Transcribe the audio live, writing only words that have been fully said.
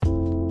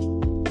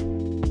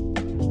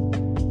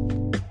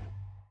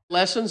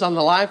Lessons on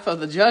the life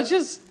of the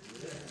judges?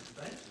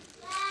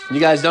 You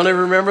guys don't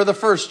ever remember the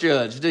first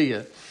judge, do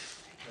you?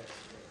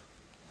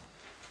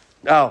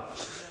 Oh.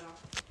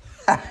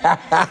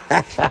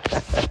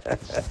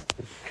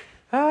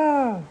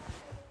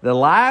 The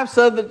lives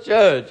of the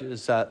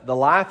judges, the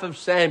life of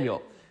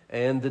Samuel,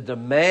 and the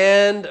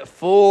demand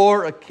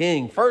for a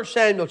king. 1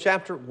 Samuel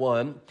chapter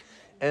 1,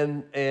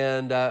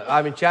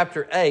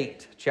 chapter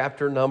 8,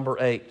 chapter number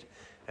 8.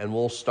 And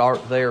we'll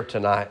start there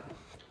tonight.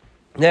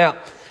 Now,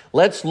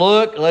 let's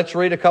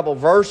read a couple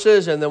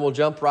verses, and then we'll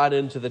jump right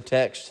into the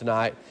text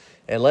tonight.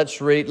 And let's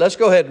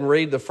go ahead and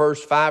read the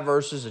first 5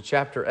 verses of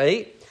chapter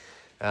 8.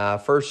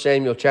 1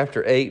 Samuel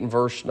chapter 8 and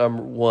verse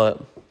number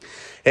 1.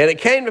 And it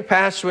came to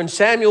pass when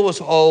Samuel was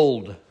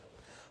old,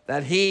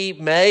 that he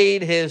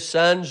made his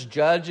sons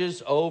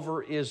judges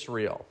over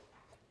Israel.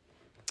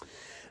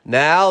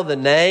 Now the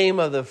name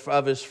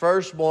of his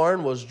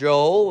firstborn was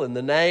Joel, and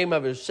the name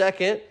of his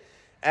second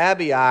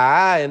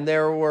Abiah, and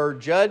there were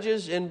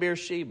judges in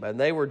Beersheba, and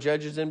they were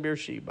judges in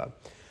Beersheba.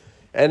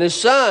 And his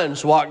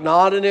sons walked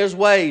not in his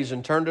ways,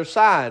 and turned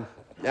aside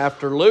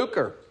after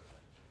lucre,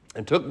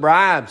 and took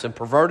bribes, and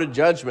perverted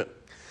judgment.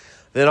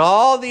 Then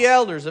all the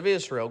elders of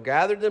Israel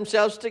gathered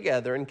themselves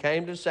together, and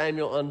came to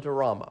Samuel unto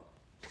Ramah,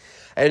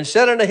 and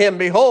said unto him,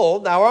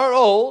 Behold, thou art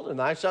old, and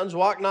thy sons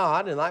walk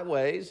not in thy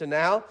ways, and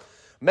now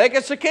make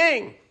us a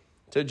king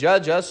to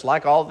judge us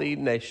like all the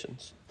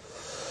nations.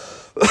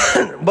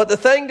 But the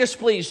thing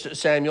displeased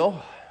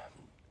Samuel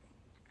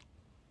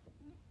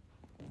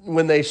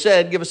when they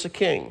said, Give us a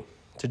king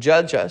to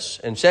judge us.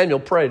 And Samuel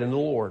prayed unto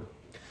the Lord.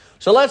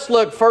 So let's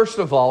look first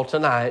of all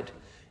tonight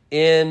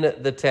in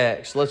the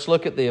text. Let's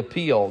look at the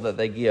appeal that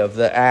they give,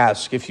 the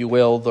ask, if you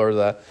will,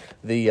 or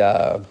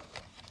the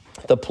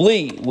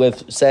plea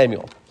with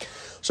Samuel.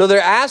 So they're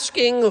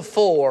asking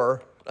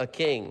for a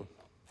king.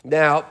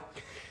 Now,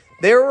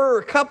 there were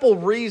a couple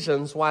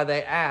reasons why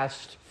they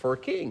asked for a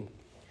king.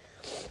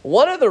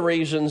 One of the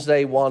reasons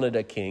they wanted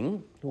a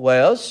king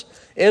was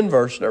in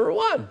verse number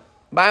 1.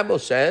 The Bible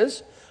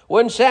says,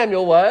 when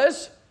Samuel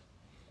was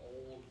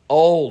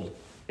old.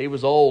 He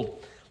was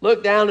old.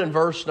 Look down in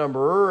verse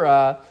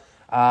number,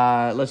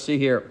 let's see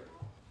here.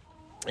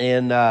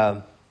 And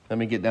let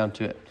me get down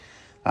to it.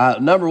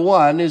 Number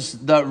 1 is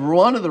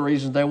one of the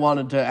reasons they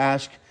wanted to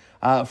ask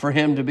for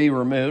him to be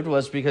removed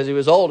was because he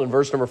was old. In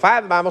verse number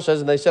 5, the Bible says,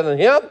 and they said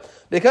unto him,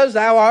 because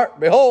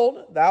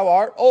behold, thou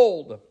art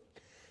old.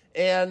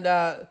 And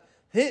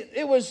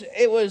it was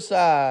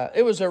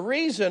a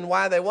reason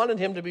why they wanted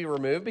him to be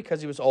removed,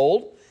 because he was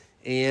old.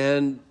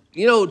 And,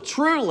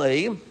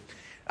 truly,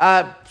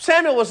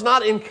 Samuel was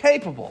not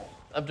incapable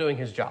of doing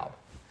his job.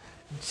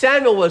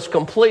 Samuel was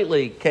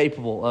completely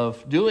capable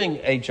of doing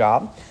a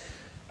job.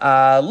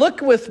 Look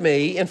with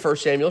me in 1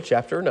 Samuel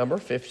chapter number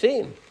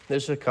 15.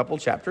 There's a couple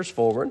chapters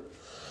forward.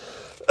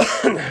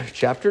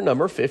 Chapter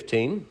number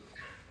 15.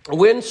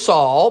 When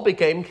Saul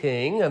became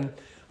king, and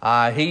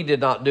he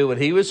did not do what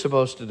he was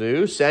supposed to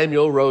do,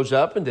 Samuel rose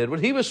up and did what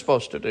he was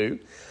supposed to do.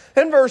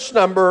 And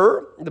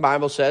the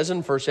Bible says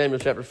in 1 Samuel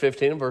chapter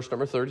 15 and verse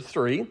number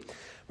 33, the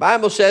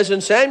Bible says,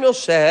 and Samuel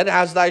said,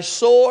 as thy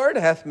sword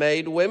hath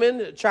made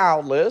women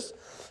childless,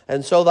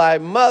 and so thy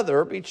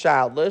mother be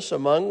childless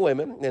among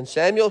women. And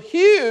Samuel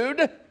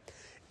hewed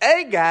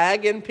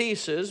Agag in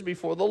pieces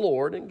before the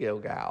Lord in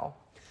Gilgal.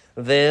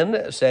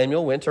 Then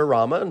Samuel went to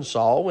Ramah, and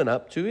Saul went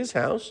up to his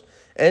house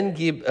and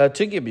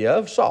to Gibeah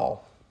of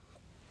Saul.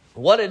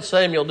 What did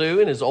Samuel do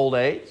in his old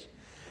age?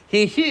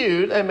 He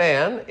hewed a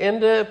man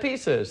into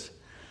pieces.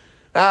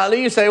 Now,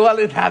 you say, what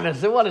does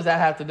that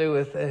have to do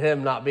with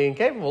him not being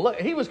capable? Look,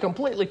 he was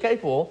completely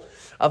capable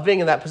of being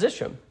in that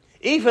position.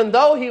 Even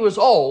though he was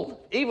old,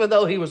 even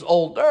though he was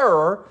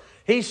older,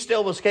 he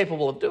still was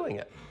capable of doing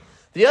it.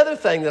 The other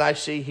thing that I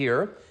see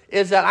here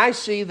is that I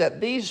see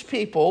that these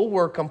people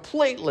were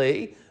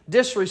completely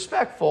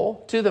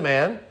disrespectful to the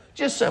man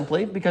just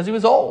simply because he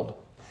was old.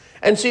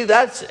 And see,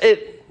 that's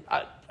it.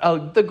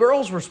 The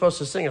girls were supposed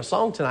to sing a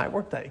song tonight,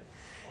 weren't they?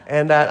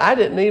 And I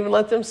didn't even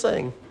let them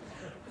sing.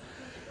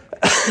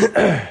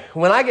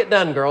 When I get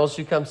done, girls,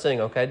 you come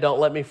sing, okay? Don't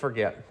let me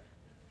forget.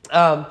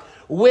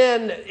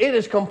 When it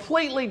is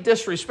completely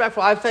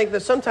disrespectful, I think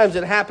that sometimes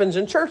it happens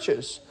in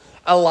churches.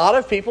 A lot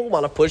of people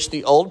want to push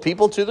the old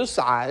people to the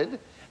side,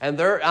 and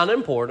they're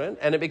unimportant,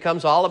 and it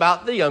becomes all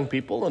about the young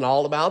people and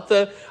all about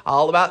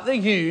the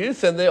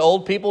youth, and the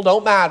old people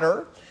don't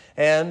matter.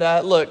 And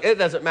look, it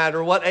doesn't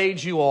matter what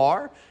age you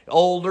are,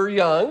 old or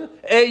young,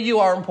 you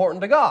are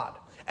important to God.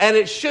 And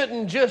it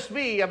shouldn't just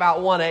be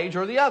about one age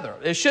or the other.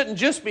 It shouldn't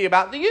just be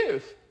about the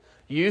youth.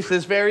 Youth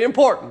is very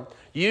important.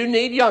 You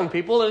need young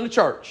people in the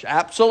church.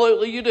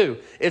 Absolutely you do.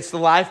 It's the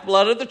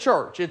lifeblood of the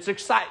church. It's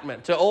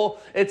excitement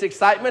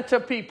to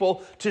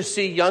people to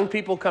see young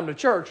people come to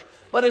church.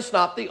 But it's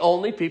not the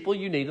only people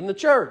you need in the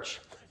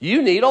church.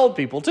 You need old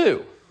people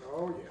too.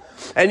 Oh,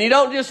 yeah. And you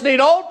don't just need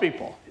old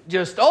people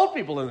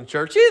in the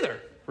church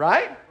either,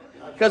 right?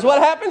 Because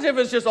what happens if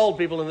it's just old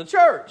people in the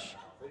church?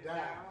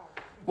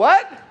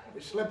 What?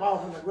 They slip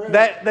off in the grave.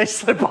 They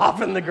slip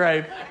off in the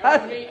grave.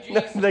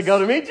 They go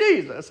to meet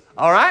Jesus.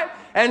 All right?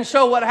 And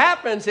so what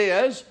happens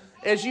is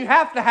you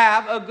have to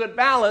have a good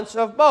balance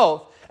of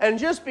both. And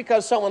just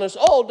because someone is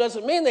old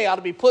doesn't mean they ought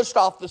to be pushed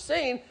off the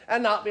scene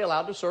and not be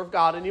allowed to serve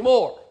God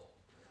anymore.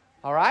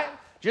 All right?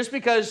 Just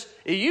because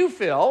you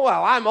feel,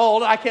 well, I'm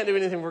old, I can't do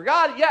anything for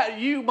God. Yeah,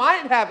 you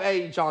might have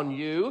age on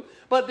you,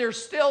 but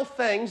there's still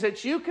things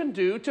that you can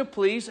do to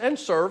please and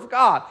serve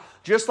God.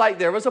 Just like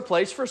there was a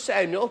place for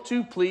Samuel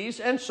to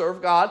please and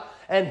serve God,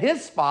 and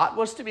his spot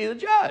was to be the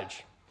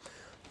judge.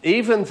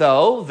 Even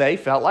though they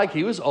felt like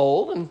he was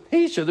old and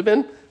he should have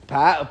been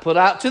put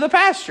out to the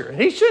pasture.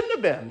 He shouldn't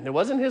have been. It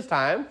wasn't his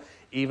time,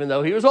 even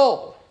though he was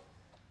old.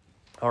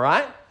 All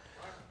right?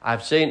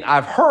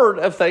 I've heard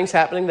of things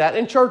happening that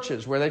in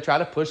churches where they try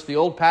to push the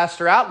old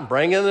pastor out and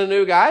bring in the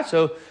new guy.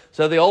 So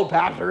the old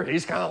pastor,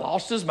 he's kind of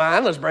lost his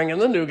mind. Let's bring in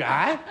the new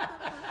guy.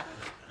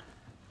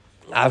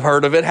 I've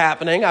heard of it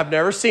happening. I've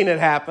never seen it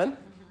happen.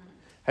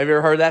 Have you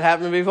ever heard that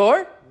happen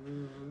before?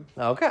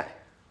 Okay.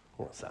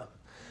 So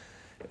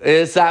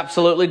it's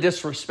absolutely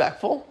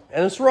disrespectful,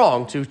 and it's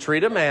wrong to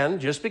treat a man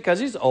just because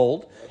he's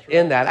old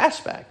in that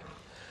aspect.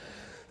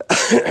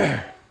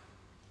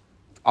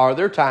 Are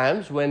there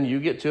times when you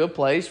get to a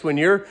place when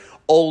you're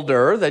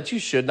older that you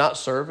should not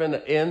serve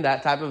in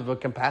that type of a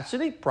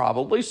capacity?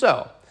 Probably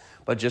so.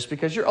 But just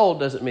because you're old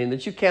doesn't mean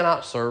that you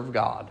cannot serve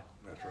God.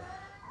 That's right.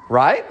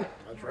 Right?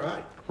 That's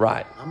right.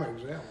 Right. I'm an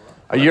example.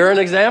 You're an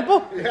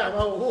example? Yeah, I'm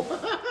old.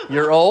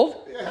 You're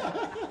old?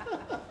 Yeah.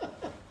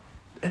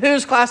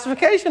 Whose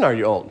classification are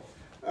you old?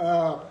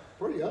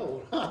 Pretty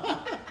old.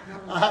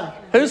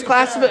 Whose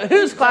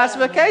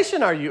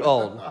classification are you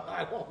old?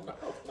 I don't know.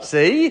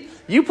 See,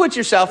 you put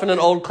yourself in an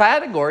old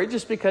category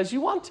just because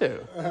you want to.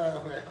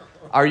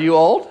 Are you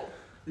old?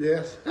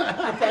 Yes.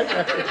 I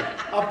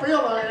feel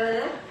like I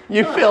am.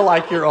 You feel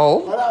like you're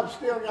old? But I've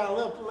still got a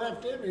little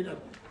left in me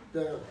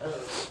to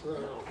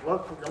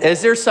work for God.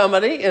 Is there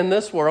somebody in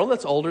this world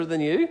that's older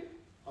than you?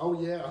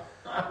 Oh, yeah.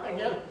 I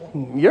guess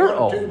You're one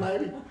old. or two,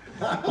 maybe.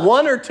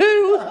 One or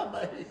two?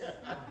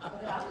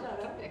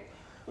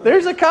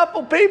 There's a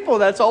couple people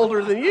that's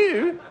older than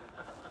you.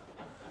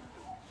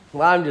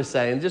 Well, I'm just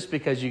saying, just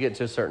because you get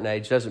to a certain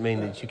age doesn't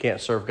mean that you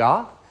can't serve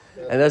God.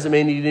 And doesn't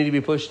mean you need to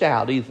be pushed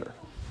out either.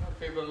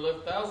 People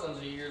live thousands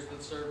of years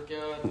that serve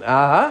God.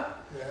 Uh-huh.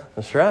 Yeah.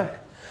 That's right.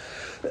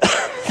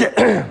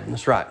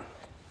 That's right.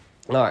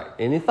 All right.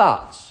 Any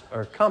thoughts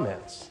or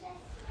comments?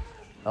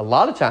 A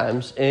lot of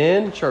times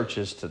in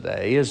churches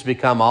today has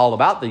become all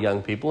about the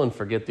young people and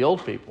forget the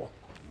old people.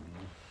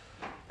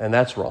 And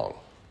that's wrong.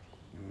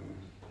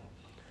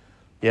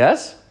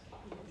 Yes?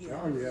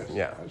 Oh, yes.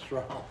 Yeah. That's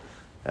wrong.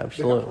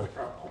 Absolutely. That's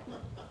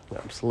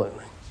wrong.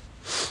 Absolutely.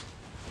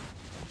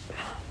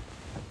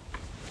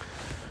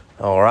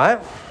 All right.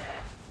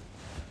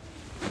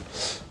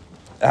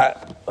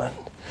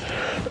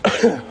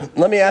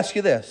 Let me ask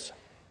you this.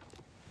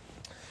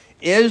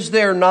 Is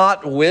there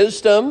not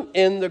wisdom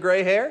in the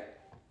gray hair?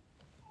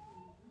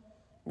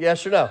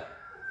 Yes or no?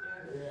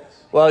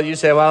 Yes. Well, you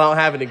say, well, I don't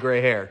have any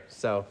gray hair.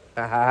 So,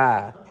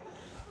 that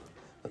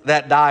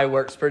dye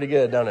works pretty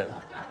good, don't it?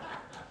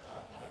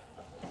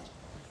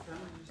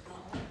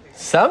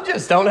 Some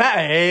just don't have.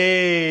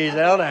 Hey, they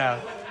don't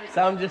have.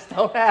 Some just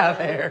don't have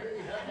hair.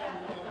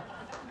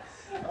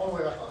 Oh,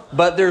 well.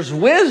 But there's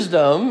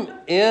wisdom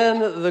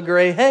in the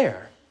gray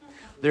hair.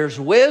 There's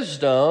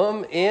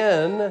wisdom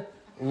in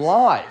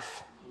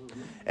life.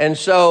 And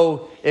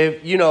so,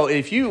 if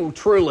you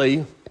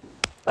truly,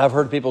 I've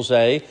heard people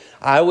say,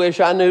 I wish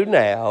I knew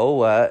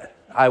now.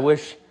 I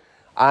wish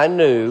I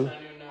knew.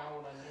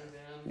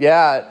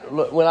 Yeah,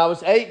 when I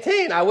was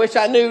 18, I wish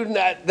I knew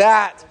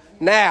that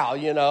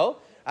now,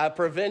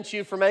 prevents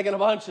you from making a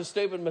bunch of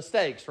stupid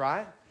mistakes,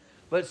 right?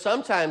 But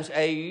sometimes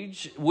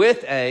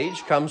with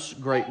age comes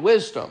great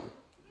wisdom.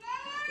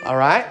 All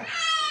right?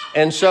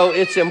 And so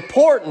it's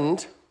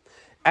important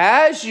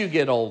as you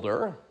get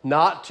older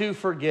not to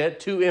forget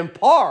to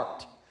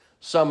impart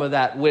some of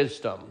that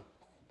wisdom.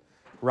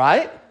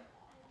 Right?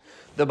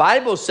 The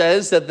Bible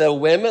says that the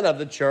women of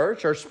the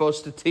church are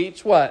supposed to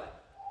teach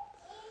what?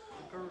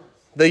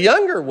 The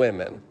younger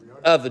women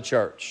of the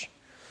church.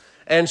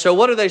 And so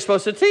what are they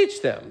supposed to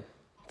teach them?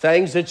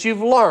 Things that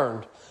you've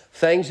learned,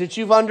 things that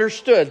you've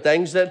understood,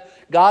 things that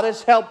God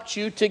has helped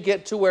you to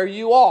get to where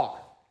you are.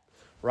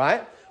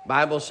 Right?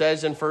 Bible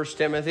says in 1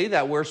 Timothy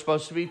that we're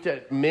supposed to be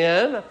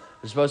men are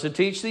supposed to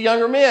teach the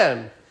younger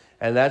men.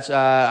 And that's,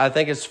 I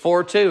think it's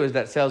 4:2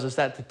 that tells us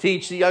that to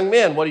teach the young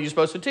men. What are you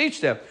supposed to teach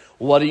them?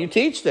 What do you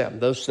teach them?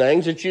 Those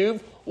things that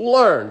you've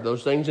learned,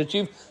 those things that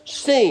you've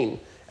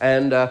seen.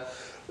 And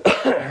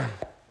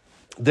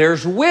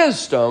there's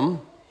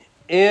wisdom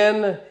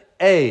in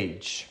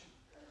age.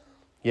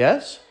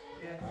 Yes?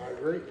 I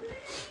agree.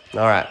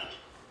 All right.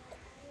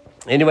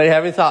 Anybody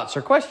have any thoughts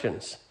or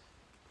questions?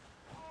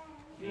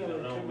 Even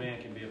an old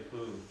man can be a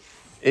fool.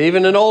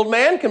 Even an old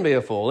man can be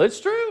a fool. It's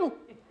true.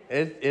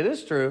 It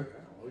is true.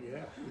 Oh,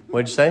 yeah.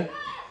 What'd you say?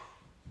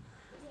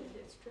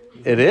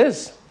 It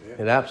is.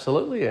 It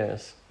absolutely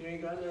is. You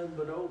ain't got nothing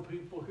but old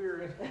people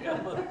here.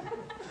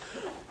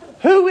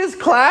 Who is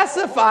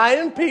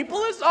classifying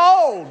people as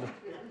old?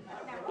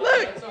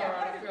 Look, It's all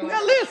right. I feel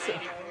now like listen.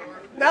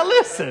 Now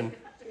listen.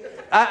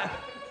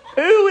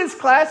 Who is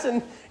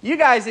classing? You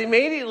guys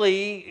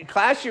immediately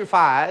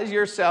classify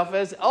yourself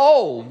as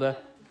old.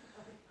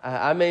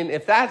 I mean,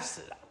 if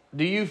that's,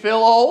 do you feel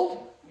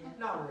old?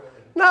 Not really.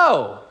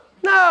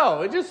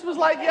 No. It just was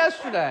like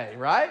yesterday,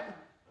 right?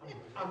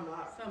 I'm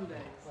not.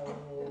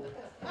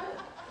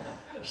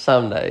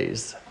 Some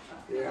days.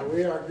 Yeah,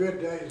 we are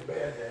good days,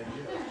 bad days.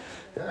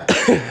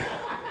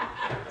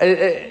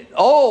 Yeah.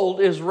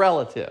 Old is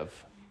relative.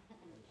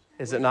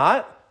 Is it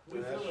not?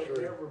 We feel like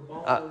every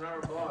bone in our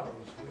bodies.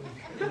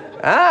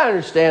 I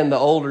understand the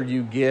older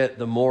you get,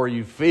 the more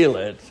you feel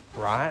it,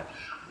 right?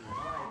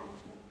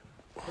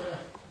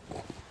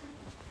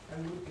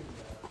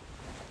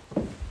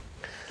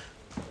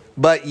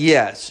 But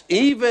yes,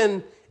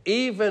 even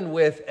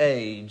with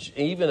age,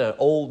 even an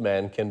old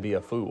man can be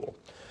a fool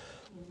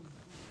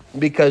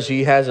because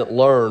he hasn't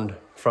learned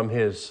from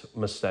his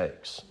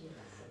mistakes.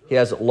 He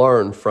hasn't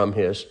learned from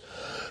his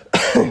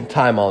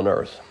time on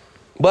earth.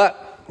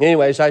 But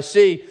anyways, I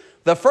see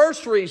the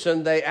first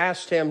reason they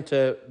asked him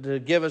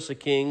to give us a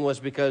king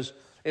was because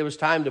it was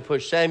time to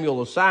push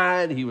Samuel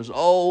aside. He was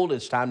old.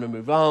 It's time to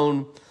move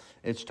on.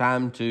 It's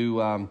time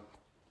to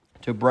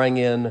bring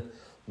in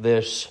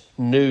this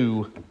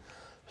new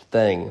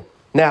thing.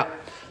 Now,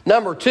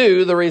 number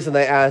two, the reason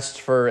they asked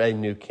for a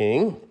new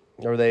king,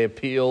 or they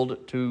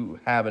appealed to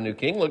have a new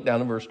king, look down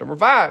in verse number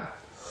 5.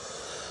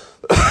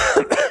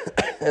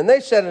 And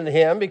they said unto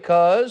him,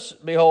 because,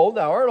 behold,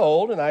 thou art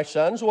old, and thy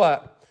sons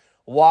what?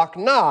 Walk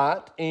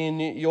not in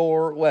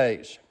your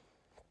ways.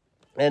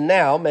 And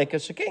now make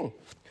us a king.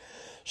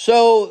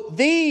 So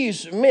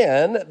these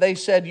men, they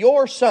said,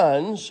 your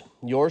sons,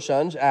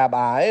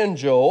 Abi and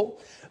Joel,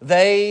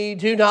 they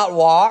do not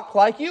walk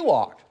like you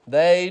walked.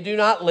 They do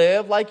not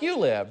live like you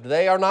lived.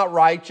 They are not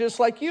righteous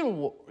like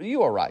you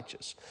are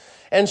righteous.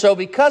 And so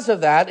because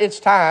of that, it's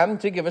time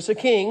to give us a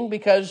king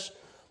because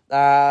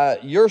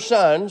your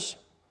sons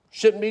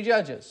shouldn't be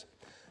judges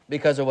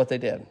because of what they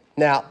did.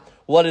 Now,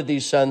 what did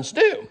these sons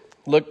do?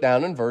 Look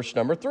down in verse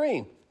number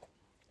 3.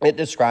 It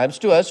describes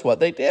to us what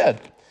they did.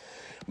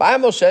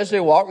 Bible says they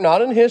walked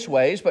not in his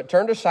ways, but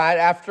turned aside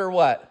after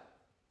what?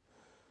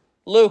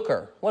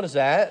 Lucre. What is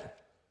that?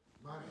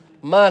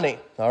 Money.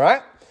 All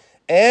right.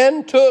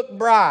 And took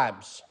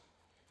bribes.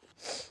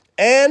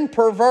 And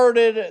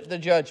perverted the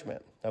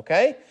judgment.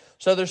 Okay?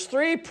 So there's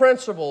 3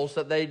 principles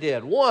that they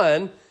did.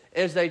 One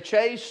is they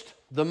chased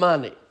the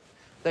money.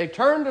 They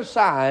turned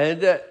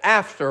aside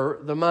after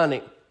the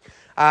money.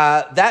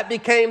 That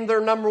became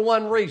their number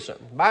one reason.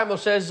 The Bible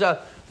says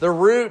the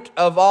root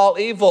of all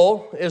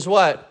evil is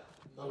what?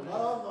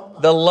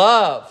 The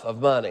love of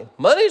money.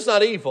 Money's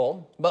not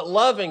evil, but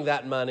loving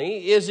that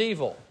money is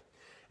evil.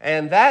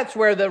 And that's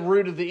where the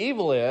root of the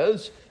evil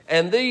is.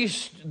 And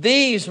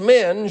these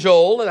men,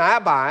 Joel and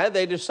Abi,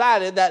 they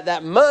decided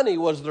that money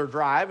was their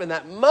drive, and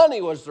that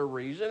money was their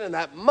reason, and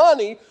that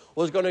money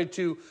was going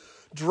to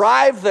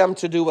drive them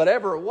to do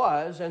whatever it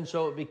was, and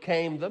so it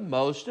became the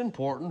most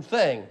important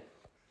thing.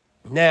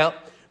 Now,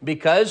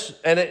 because,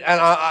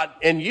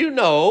 and you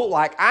know,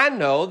 like I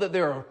know, that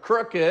there are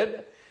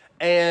crooked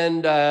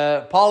and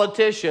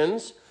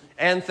politicians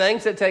and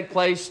things that take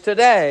place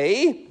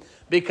today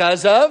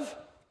because of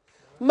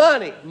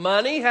money.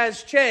 Money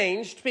has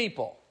changed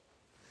people.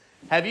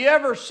 Have you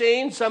ever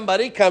seen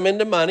somebody come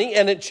into money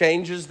and it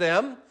changes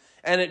them,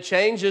 and it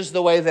changes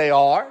the way they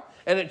are,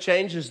 and it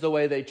changes the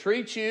way they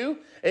treat you?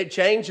 It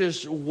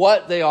changes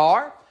what they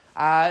are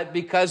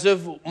because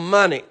of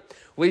money.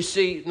 We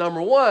see,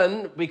 number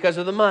one, because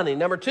of the money.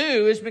 Number two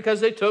is because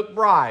they took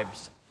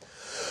bribes.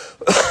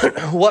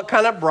 What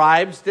kind of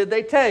bribes did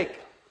they take?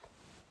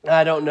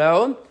 I don't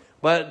know.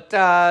 But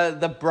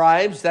the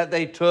bribes that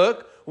they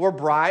took were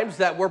bribes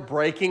that were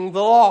breaking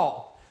the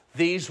law.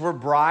 These were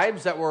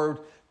bribes that were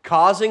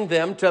causing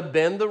them to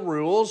bend the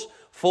rules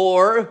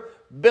for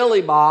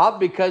Billy Bob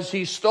because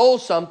he stole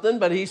something,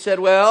 but he said,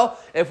 well,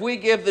 if we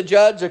give the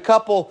judge a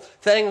couple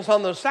things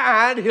on the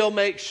side, he'll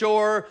make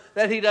sure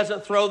that he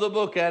doesn't throw the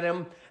book at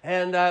him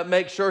and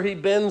make sure he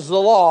bends the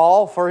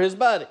law for his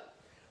buddy,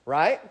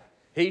 right?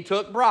 He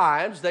took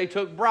bribes. They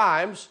took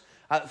bribes,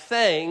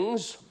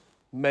 things,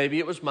 maybe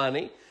it was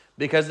money,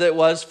 because it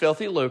was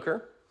filthy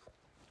lucre,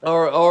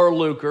 or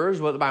lucre is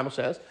what the Bible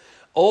says,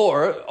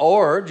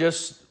 or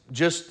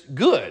just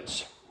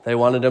goods. They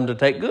wanted them to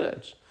take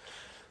goods.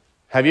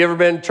 Have you ever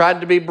been tried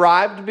to be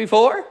bribed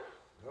before?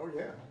 Oh,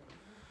 yeah.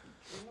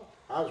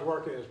 I was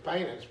working as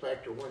paint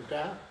inspector one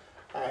time.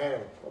 I had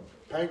a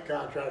paint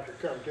contractor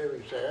come to me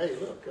and say, hey,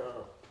 look,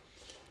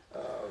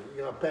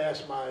 you're going to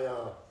pass my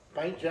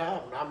paint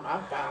job? And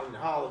I'm filing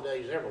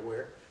holidays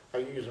everywhere. I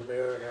use a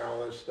mirror and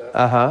all this stuff.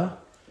 Uh-huh.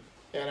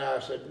 And I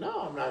said,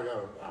 no, I'm not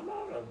going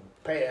to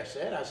pass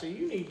that. I said,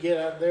 you need to get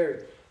out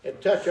there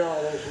and touch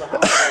all those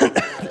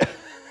holidays.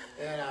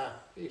 And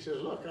he says,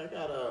 look, I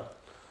got a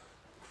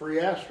free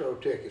Astro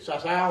tickets. I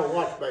said, I don't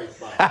watch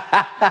baseball.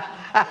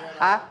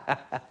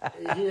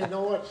 And, he didn't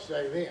know what to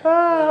say then.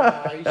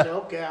 And, he said,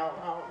 okay,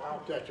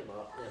 I'll touch them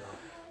up. You know.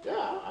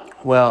 Yeah,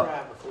 I've Well,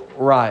 tried before.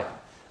 right.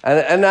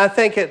 And I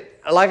think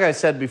it, like I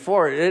said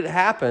before, it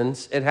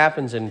happens. It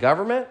happens in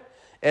government.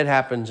 It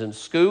happens in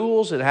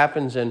schools. It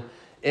happens in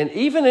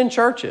even in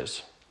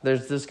churches.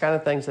 There's this kind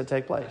of things that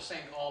take I place.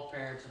 think all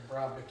parents have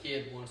bribed a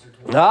kid once or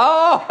twice.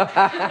 Oh,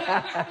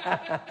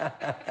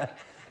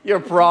 you're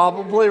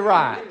probably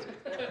right.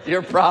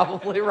 You're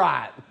probably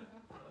right.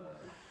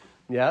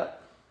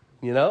 Yep.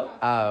 You know,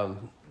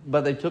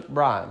 but they took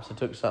bribes. They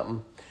took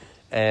something,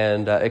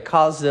 and it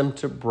caused them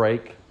to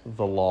break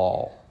the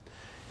law.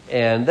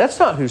 And that's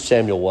not who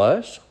Samuel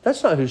was.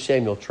 That's not who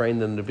Samuel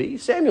trained them to be.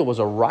 Samuel was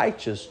a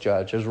righteous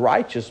judge, a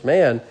righteous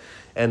man,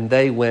 and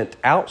they went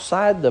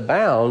outside the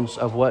bounds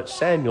of what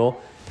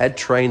Samuel had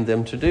trained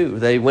them to do.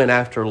 They went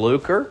after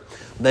lucre.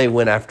 They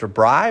went after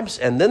bribes.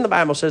 And then the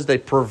Bible says they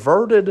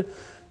perverted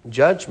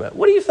judgment.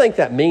 What do you think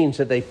that means,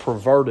 that they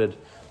perverted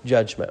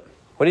judgment?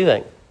 What do you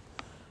think?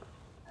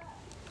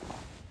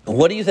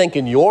 What do you think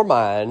in your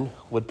mind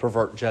would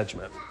pervert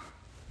judgment?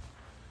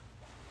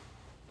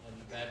 And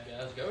the bad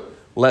guys go.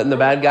 Letting the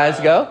bad guys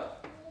go?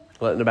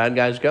 Letting the bad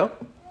guys go?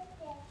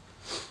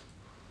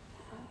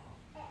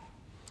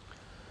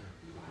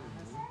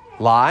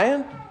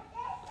 Lying?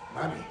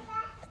 Money.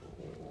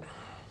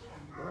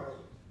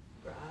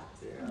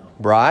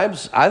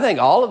 Bribes? I think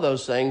all of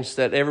those things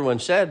that everyone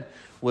said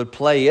would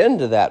play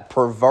into that,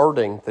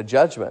 perverting the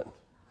judgment.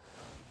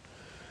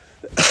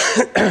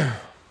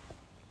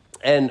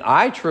 And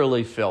I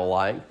truly feel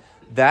like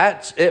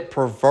it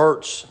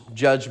perverts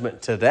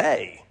judgment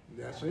today.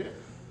 That's it.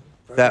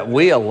 That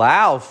we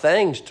allow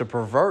things to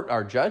pervert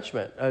our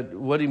judgment.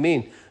 What do you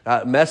mean?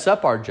 Mess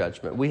up our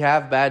judgment. We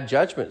have bad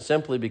judgment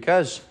simply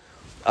because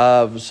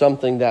of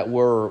something that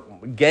we're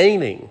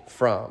gaining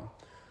from.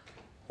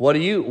 What do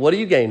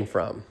you gain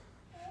from?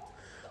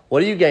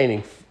 What are you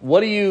gaining?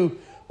 What are you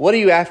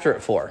after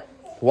it for?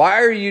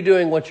 Why are you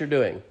doing what you're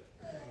doing?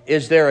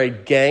 Is there a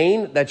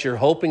gain that you're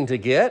hoping to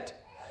get?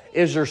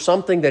 Is there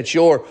something that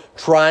you're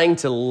trying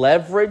to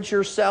leverage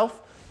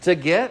yourself to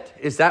get?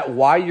 Is that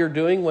why you're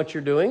doing what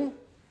you're doing?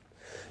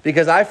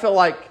 Because I feel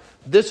like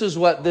this is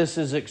what this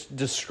is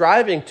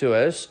describing to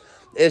us,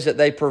 is that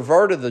they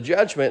perverted the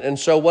judgment. And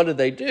so what did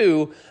they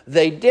do?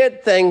 They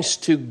did things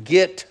to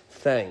get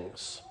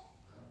things.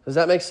 Does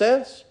that make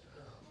sense?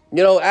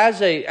 You know,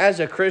 as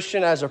a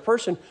Christian, as a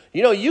person,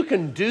 you know, you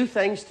can do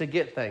things to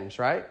get things,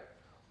 right?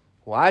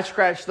 Well, I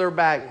scratch their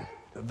back,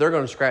 they're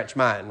going to scratch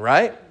mine,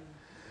 right?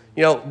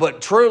 You know,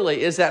 but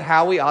truly, is that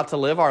how we ought to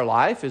live our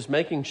life? Is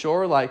making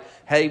sure, like,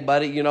 hey,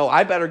 buddy, you know,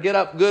 I better get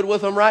up good with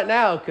them right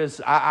now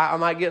because I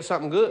might get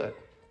something good.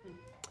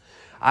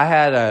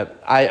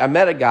 I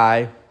met a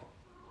guy.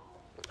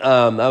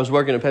 I was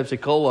working at Pepsi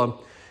Cola,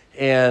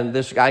 and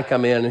this guy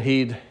come in, and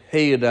he'd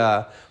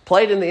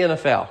played in the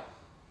NFL.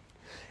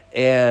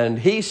 And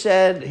he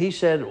said,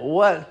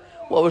 what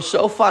was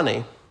so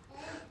funny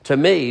to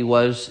me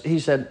was, he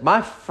said,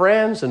 my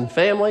friends and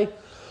family,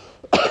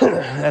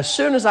 as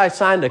soon as I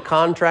signed a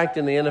contract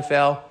in the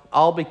NFL,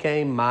 all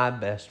became my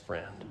best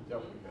friend.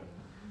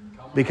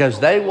 Because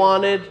they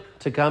wanted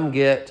to come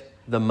get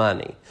the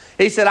money.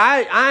 He said,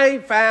 I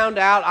found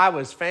out I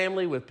was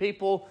family with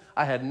people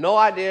I had no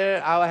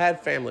idea I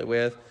had family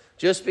with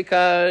just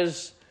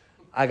because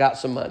I got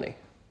some money.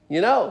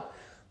 You know,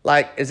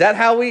 like, is that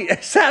how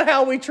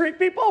we treat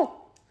people?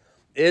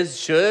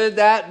 Should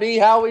that be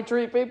how we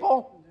treat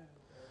people?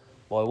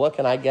 Boy, what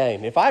can I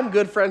gain? If I'm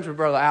good friends with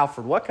Brother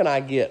Alfred, what can I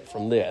get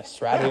from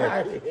this right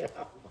here? Yeah.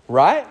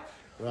 Right?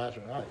 That's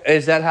right.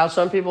 Is that how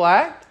some people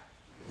act?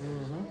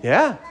 Mm-hmm.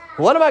 Yeah.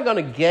 What am I going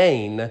to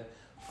gain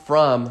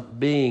from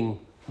being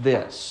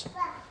this?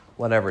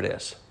 Whatever it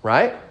is,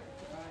 right?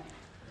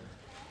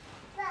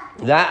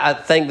 I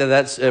think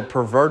that's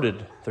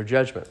perverted their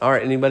judgment. All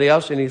right, anybody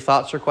else? Any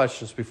thoughts or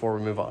questions before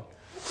we move on?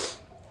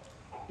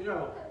 You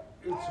know,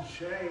 it's a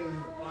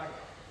shame, like,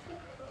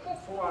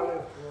 before I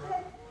left work,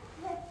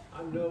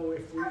 I know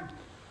if we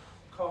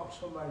caught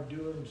somebody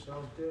doing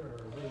something,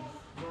 or we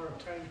run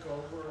a tank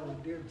over, or we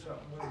did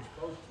something we were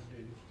supposed to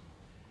do,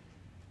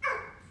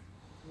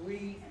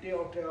 we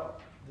dealt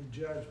out the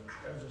judgment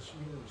as a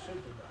unit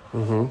supervisor.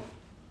 Mm-hmm.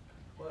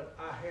 But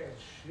I had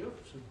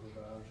shift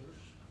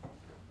supervisors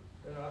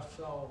that I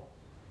saw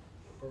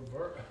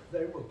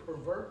they were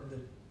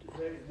perverting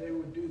they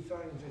would do things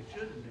they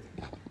shouldn't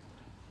do.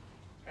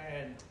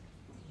 And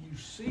you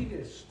see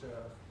this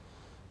stuff,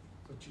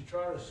 but you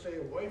try to stay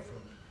away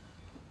from it.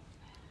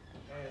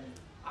 And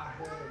I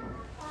had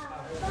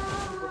a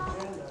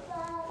superintendent.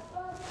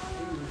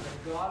 He was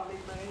a godly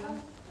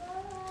man,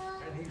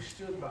 and he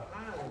stood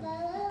behind me.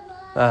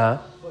 Uh-huh.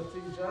 But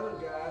these other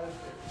guys,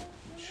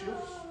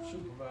 shift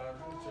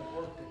supervisors that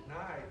worked at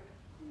night,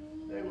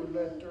 they would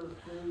let their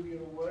crew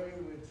get away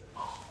with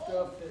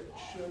stuff that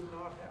should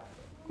not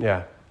happen.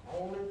 Yeah.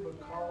 Only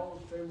because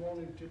they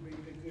wanted to be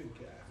the good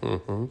guy.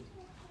 Mm-hmm. And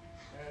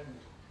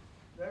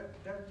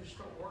that just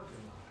don't work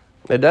in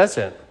life. It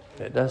doesn't.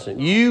 It doesn't.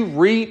 You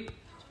reap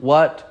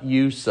what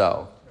you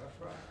sow.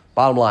 That's right.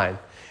 Bottom line.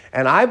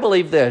 And I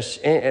believe this,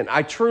 and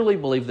I truly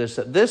believe this,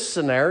 that this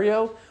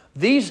scenario,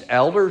 these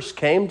elders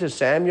came to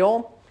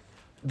Samuel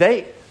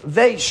They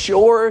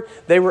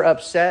were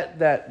upset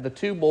that the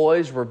two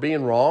boys were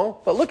being wrong.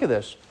 But look at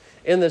this.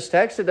 In this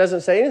text, it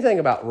doesn't say anything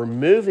about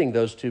removing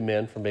those two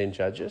men from being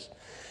judges.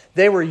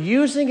 They were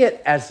using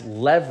it as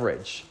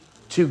leverage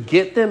to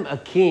get them a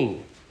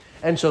king.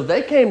 And so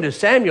they came to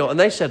Samuel and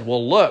they said,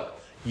 well,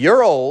 look,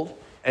 you're old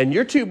and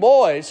your two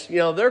boys,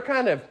 they're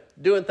kind of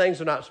doing things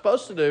they're not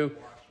supposed to do.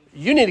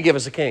 You need to give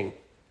us a king.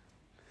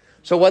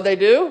 So what they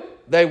do?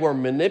 They were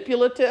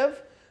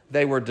manipulative.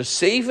 They were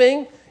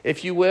deceiving,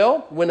 if you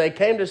will, when they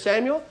came to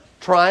Samuel,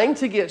 trying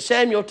to get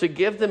Samuel to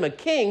give them a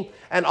king.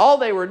 And all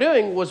they were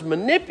doing was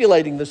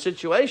manipulating the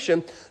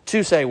situation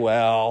to say,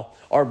 well,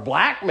 or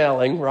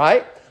blackmailing,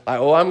 right? Like,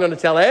 oh, I'm going to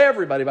tell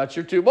everybody about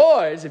your two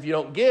boys if you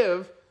don't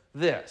give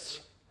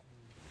this.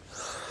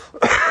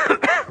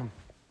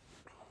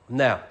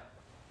 Now,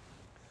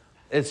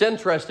 it's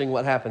interesting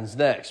what happens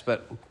next,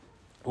 but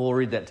we'll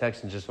read that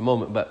text in just a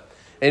moment. But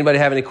anybody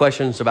have any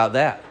questions about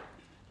that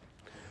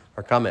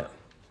or comment?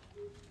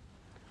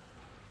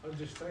 I'll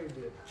just say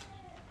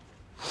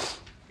that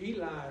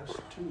Eli's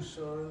two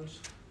sons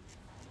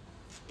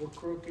were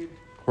crooked.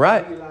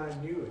 Right. Eli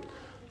knew it.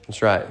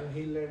 That's right. And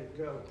he let it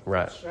go.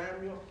 Right.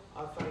 Samuel,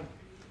 I think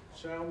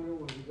Samuel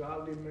was a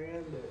godly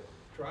man that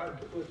tried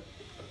to put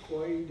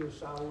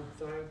Aquatus, I would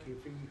think,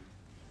 if he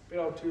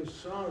felt his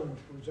sons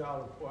was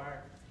out of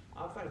whack,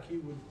 I think he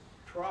would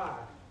try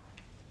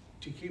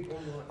to keep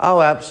them.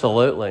 Oh,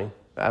 absolutely.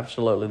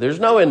 Absolutely. There's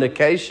no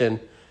indication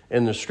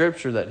in the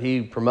scripture that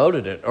he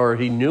promoted it or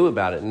he knew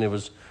about it and it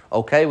was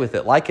okay with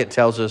it, like it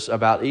tells us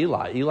about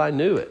Eli. Eli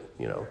knew it,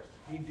 He did.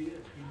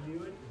 He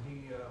knew it,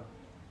 and he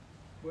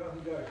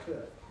got a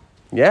cut.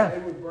 Yeah. They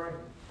would bring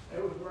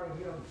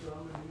him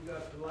some, and he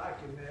got to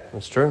liking that.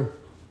 That's true.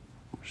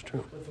 That's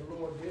true. But the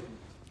Lord didn't.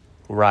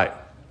 Right.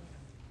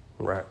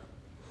 Right.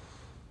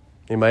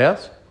 Anybody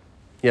else?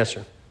 Yes,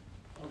 sir.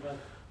 What about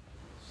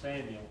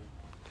Samuel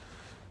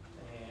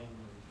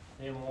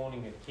and him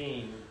wanting a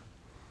king?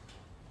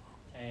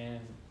 And,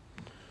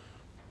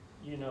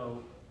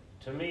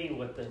 to me,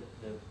 what the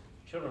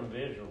children of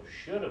Israel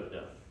should have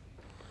done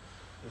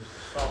is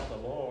to sought the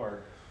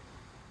Lord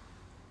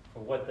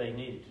for what they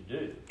needed to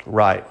do.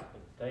 Right. But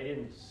they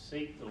didn't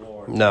seek the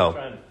Lord. No. They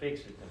were trying to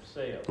fix it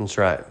themselves. That's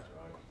right.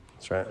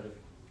 That's right. But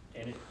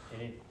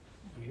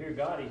you hear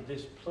God, He's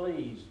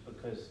displeased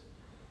because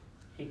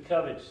He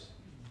covets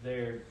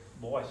their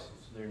voices,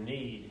 their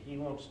need. He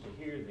wants to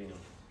hear them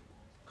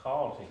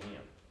call to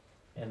Him,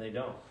 and they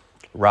don't.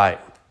 Right.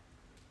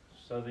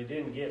 So they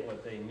didn't get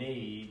what they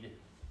need.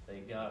 They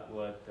got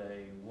what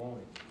they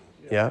wanted.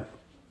 Yeah.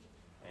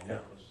 And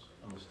that was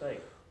a mistake.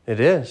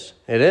 It is.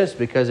 It is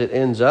because it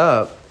ends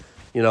up,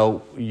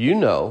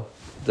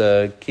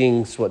 the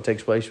kings, what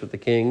takes place with the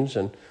kings,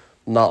 and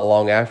not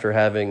long after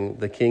having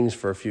the kings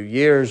for a few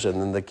years,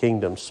 and then the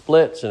kingdom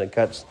splits and it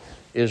cuts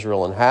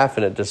Israel in half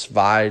and it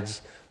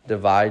divides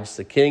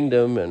the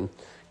kingdom and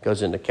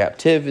goes into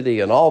captivity,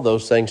 and all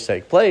those things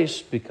take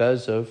place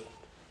because of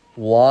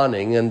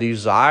wanting and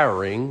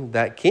desiring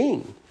that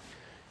king.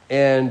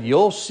 And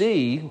you'll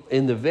see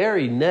in the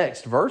very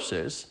next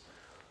verses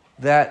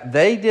that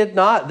they did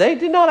not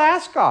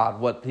ask God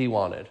what He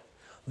wanted.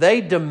 They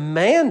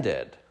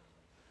demanded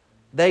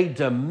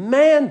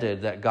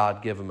that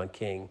God give them a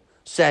king.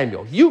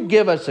 Samuel, you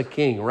give us a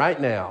king right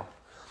now.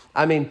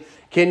 I mean,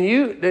 can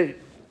you,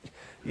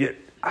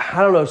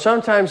 I don't know,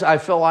 sometimes I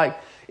feel like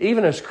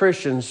even as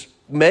Christians,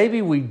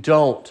 maybe we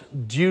don't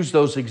use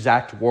those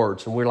exact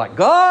words and we're like,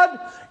 God,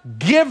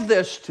 give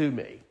this to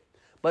me.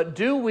 But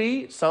do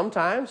we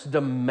sometimes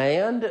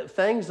demand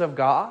things of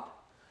God?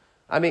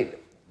 I mean,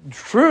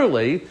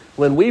 truly,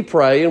 when we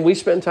pray and we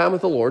spend time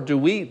with the Lord, do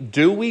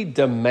we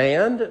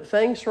demand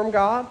things from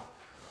God?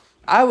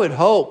 I would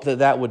hope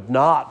that would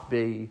not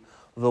be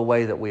the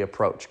way that we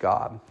approach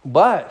God.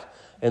 But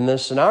in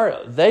this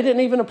scenario, they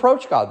didn't even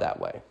approach God that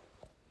way.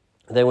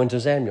 They went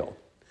to Samuel.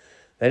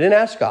 They didn't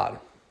ask God.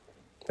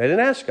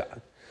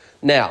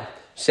 Now,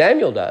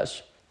 Samuel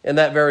does. And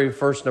that very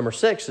verse number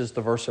 6 is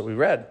the verse that we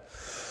read.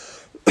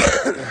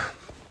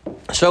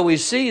 So we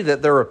see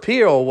that their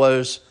appeal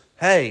was,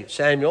 hey,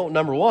 Samuel,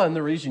 number one,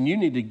 the reason you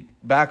need to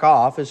back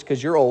off is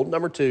because you're old.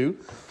 Number two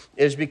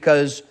is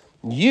because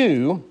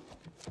you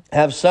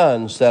have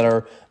sons that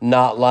are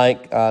not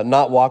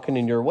walking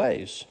in your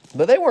ways.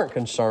 But they weren't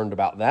concerned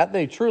about that.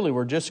 They truly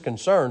were just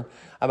concerned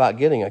about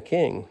getting a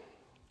king.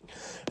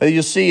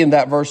 You'll see in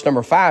that verse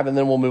number 5, and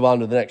then we'll move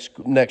on to the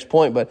next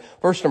point. But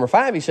verse number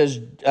 5, he says,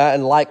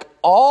 and like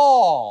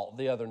all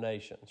the other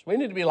nations. We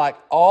need to be like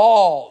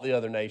all the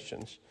other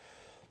nations.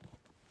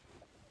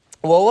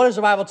 Well, what does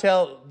the Bible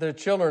tell the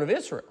children of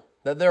Israel?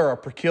 That they're a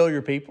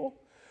peculiar people,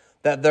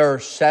 that they're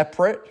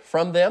separate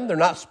from them. They're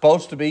not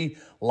supposed to be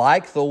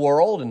like the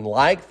world and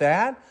like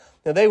that.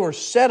 Now, they were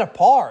set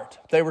apart.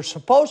 They were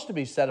supposed to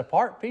be set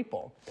apart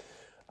people.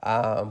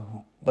 But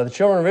the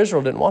children of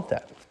Israel didn't want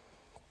that.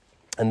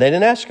 And they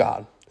didn't ask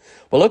God.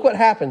 Well, look what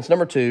happens,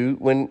 number 2,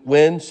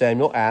 when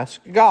Samuel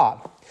asked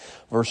God.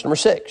 Verse number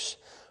 6.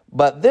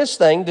 But this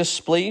thing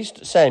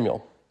displeased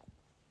Samuel.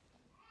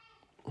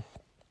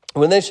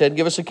 when they said,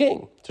 give us a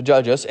king to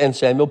judge us, and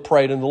Samuel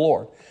prayed unto the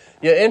Lord.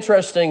 Yeah,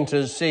 interesting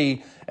to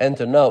see and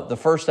to note, the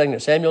first thing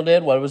that Samuel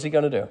did, what was he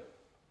going to do?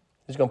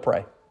 He's going to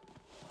pray.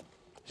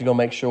 He's going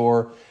to make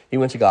sure he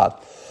went to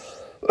God.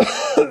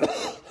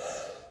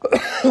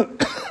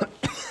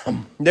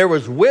 There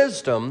was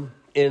wisdom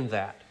in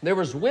that. There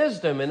was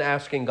wisdom in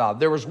asking God.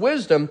 There was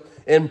wisdom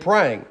in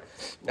praying.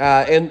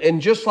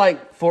 And just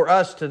like for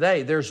us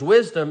today, there's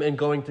wisdom in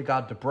going to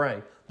God to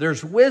pray.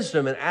 There's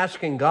wisdom in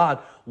asking God,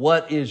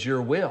 what is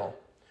your will?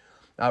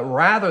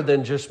 Rather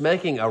than just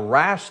making a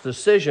rash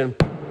decision,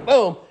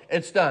 boom,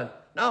 it's done.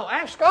 No,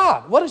 ask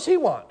God. What does He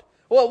want?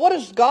 Well, what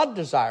does God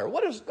desire?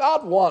 What does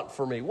God want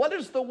for me? What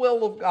is the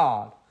will of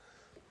God?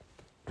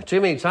 Too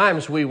many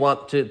times we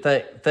want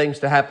things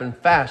to happen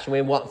fast, and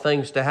we want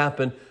things to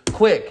happen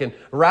quick. And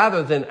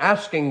rather than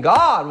asking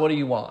God, what do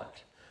you want?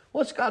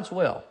 What's God's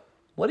will?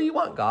 What do you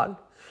want, God?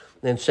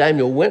 And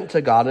Samuel went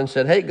to God and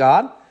said, hey,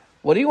 God,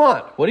 what do you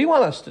want? What do you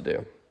want us to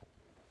do?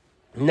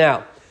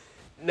 Now,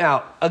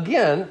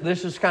 again,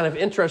 this is kind of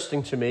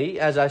interesting to me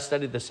as I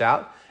studied this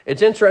out.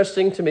 It's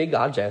interesting to me,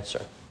 God's answer.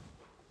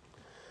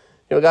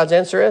 You know what God's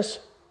answer is?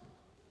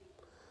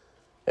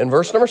 In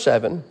verse number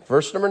 7,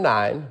 verse number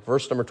 9,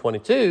 verse number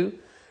 22,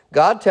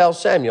 God tells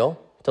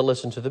Samuel to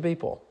listen to the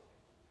people.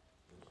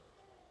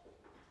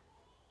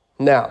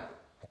 Now,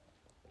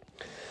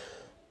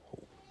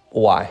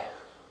 why?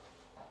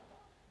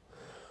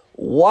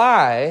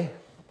 Why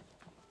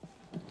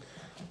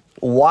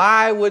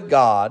would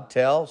God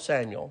tell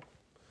Samuel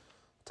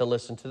to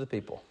listen to the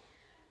people?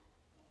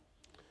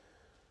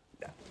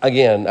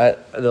 Again, I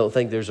don't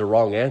think there's a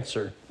wrong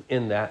answer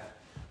in that.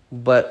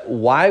 But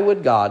why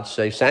would God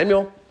say,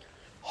 Samuel,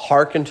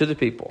 hearken to the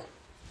people,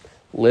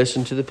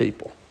 listen to the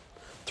people?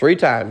 3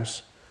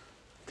 times,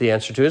 the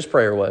answer to his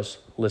prayer was,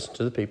 listen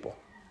to the people.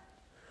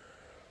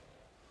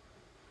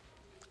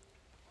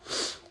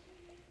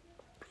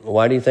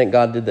 Why do you think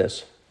God did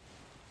this?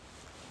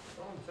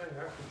 The only thing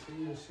I can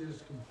see is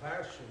His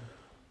compassion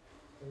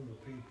on the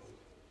people.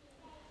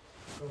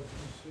 Because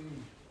you see,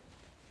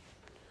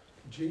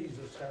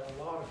 Jesus had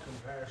a lot of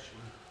compassion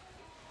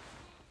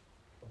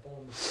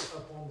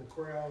upon the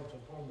crowds,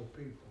 upon the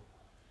people.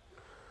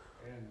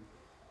 And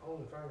the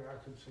only thing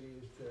I can see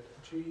is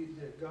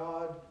that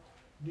God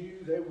knew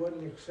they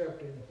wasn't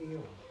accepting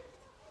Him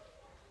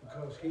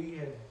because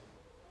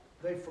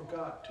they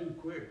forgot too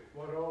quick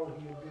what all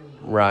He had been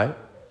doing. Right.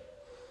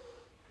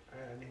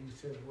 And He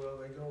said, well,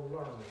 they're going to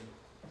learn.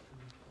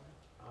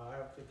 I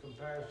have the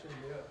compassion.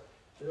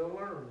 They'll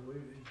learn.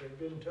 They've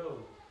been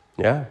told.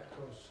 Yeah.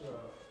 Because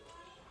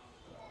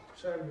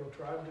Samuel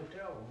tried to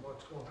tell them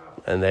what's going to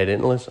happen. And they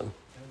didn't listen.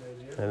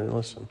 They didn't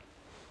listen.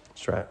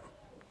 That's right.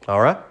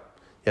 All right?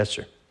 Yes,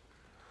 sir.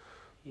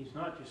 He's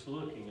not just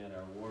looking at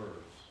our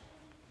words.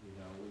 You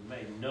know, we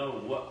may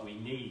know what we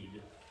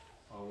need,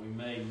 or we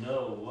may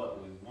know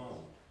what we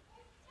want.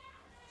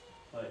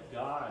 But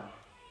God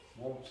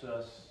wants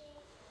us,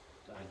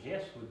 I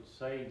guess would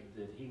say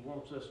that He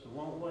wants us to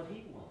want what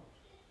He wants.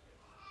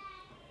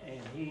 And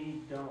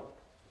He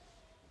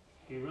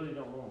really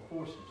don't want to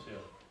force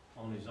Himself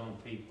on His own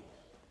people.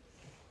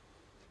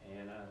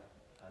 And I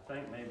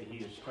think maybe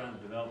He is trying to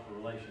develop a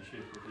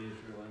relationship with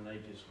Israel, and they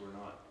just were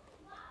not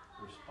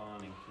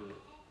responding to it.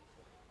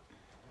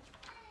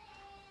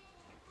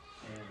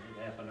 And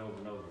it happened over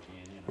and over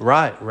again. You know?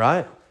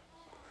 Right.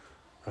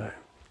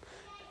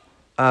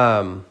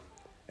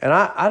 And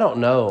I don't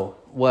know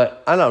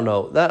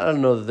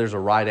that there's a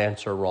right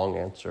answer or wrong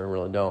answer. I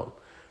really don't,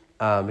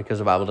 because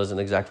the Bible doesn't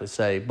exactly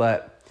say.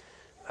 But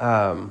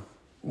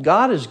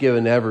God has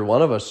given every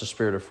one of us the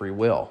spirit of free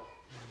will.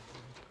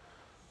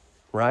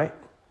 Right?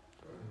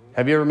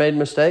 Have you ever made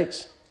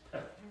mistakes?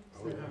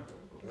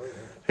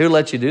 Who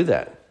let you do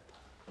that?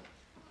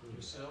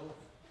 Yourself.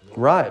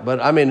 Right, but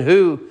I mean,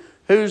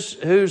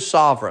 who's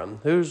sovereign?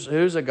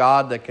 Who's a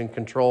God that can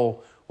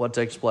control what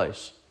takes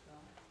place?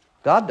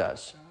 God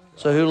does.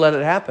 So who let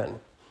it happen?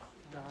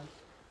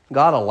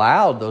 God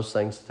allowed those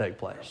things to take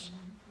place.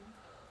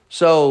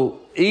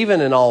 So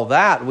even in all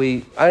that,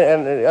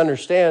 I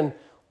understand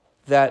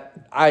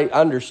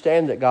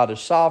that God is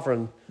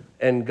sovereign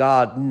and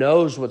God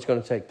knows what's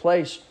going to take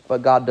place,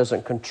 but God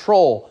doesn't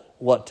control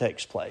what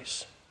takes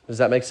place. Does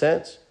that make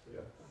sense? Yeah.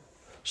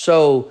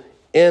 So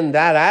in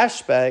that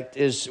aspect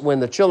is when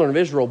the children of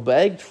Israel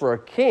begged for a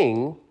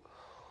king,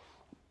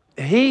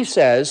 He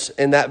says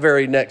in that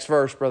very next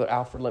verse, Brother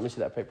Alfred, let me see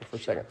that paper for a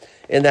second.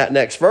 In that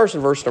next verse, in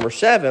verse number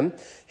 7,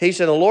 He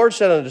said, the Lord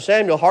said unto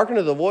Samuel, hearken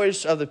to the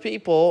voice of the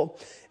people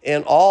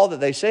in all that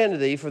they say unto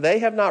thee, for they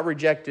have not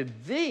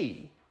rejected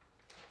thee.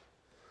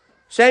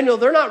 Samuel,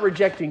 they're not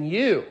rejecting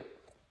you.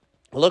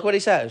 Look what He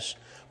says.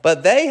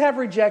 But they have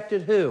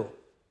rejected who?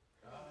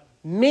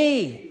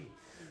 Me.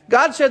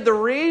 God said the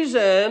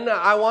reason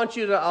I want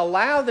you to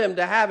allow them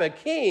to have a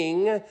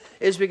king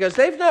is because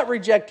they've not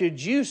rejected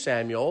you,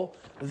 Samuel.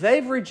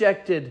 They've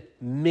rejected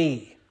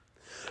me.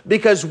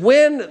 Because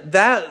when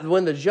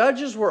the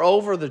judges were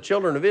over the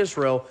children of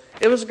Israel,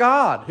 it was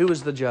God who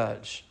was the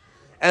judge.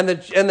 And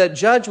the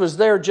judge was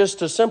there just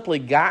to simply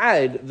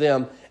guide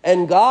them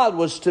And God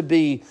was to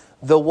be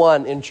the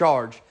one in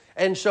charge.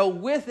 And so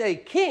with a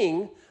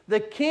king, the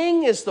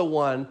king is the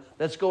one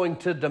that's going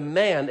to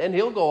demand. And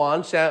he'll go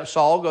on,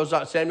 Samuel goes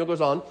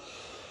on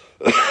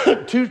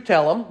to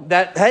tell him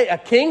that, hey, a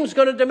king's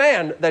going to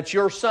demand that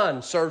your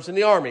son serves in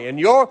the army. And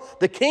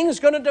the king's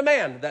going to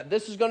demand that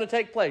this is going to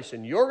take place.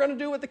 And you're going to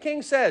do what the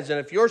king says. And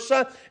if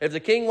the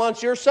king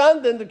wants your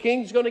son, then the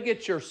king's going to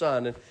get your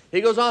son. And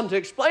he goes on to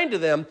explain to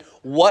them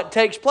what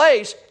takes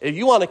place if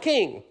you want a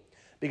king.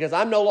 Because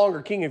I'm no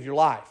longer king of your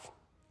life.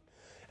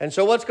 And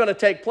so what's going to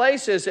take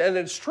place is, and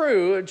it's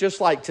true,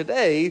 just like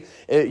today,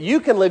 you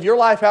can live your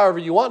life however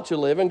you want to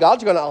live. And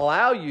God's going to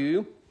allow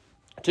you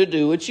to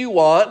do what you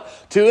want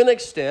to an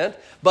extent.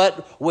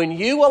 But when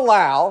you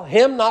allow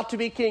Him not to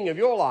be king of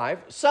your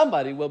life,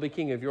 somebody will be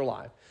king of your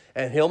life.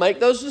 And He'll make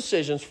those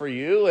decisions for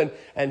you,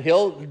 and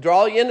He'll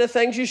draw you into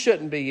things you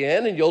shouldn't be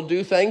in, and you'll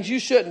do things you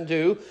shouldn't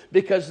do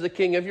because the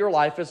king of your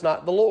life is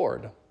not the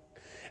Lord.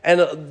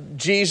 And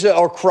Jesus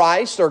or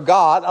Christ or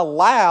God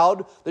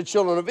allowed the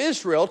children of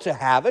Israel to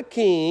have a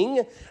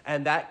king,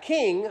 and that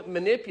king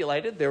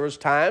manipulated. There was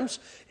times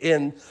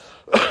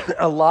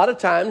a lot of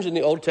times in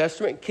the Old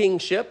Testament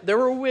kingship, there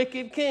were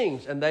wicked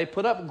kings, and they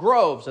put up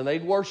groves, and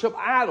they'd worship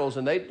idols,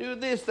 and they'd do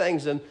these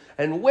things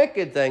and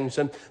wicked things.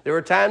 And there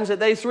were times that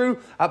they threw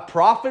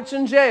prophets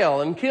in jail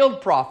and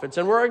killed prophets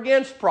and were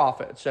against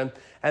prophets and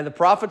the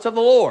prophets of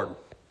the Lord.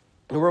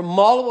 There were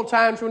multiple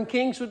times when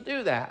kings would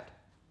do that.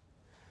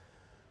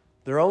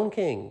 Their own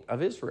king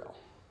of Israel.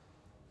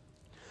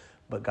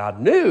 But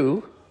God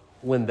knew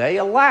when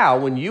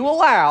you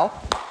allow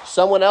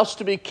someone else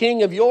to be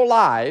king of your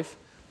life,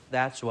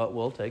 that's what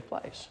will take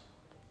place.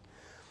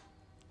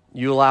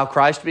 You allow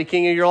Christ to be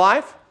king of your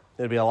life,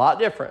 it'll be a lot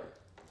different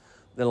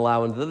than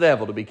allowing the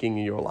devil to be king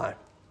of your life.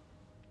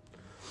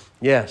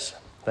 Yes,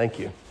 thank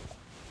you.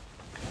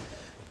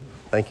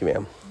 Thank you,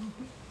 ma'am.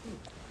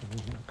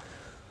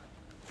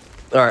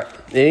 All right,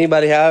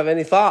 anybody have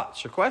any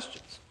thoughts or questions?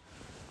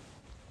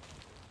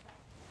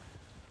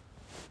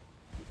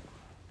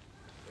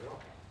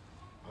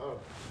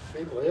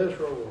 People of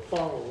Israel were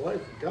falling away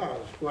from God,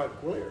 it's quite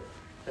clear.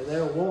 And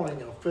they were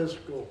wanting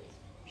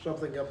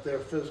something up there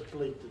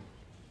physically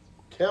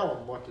to tell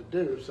them what to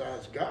do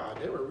besides God.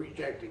 They were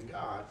rejecting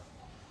God.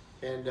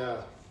 And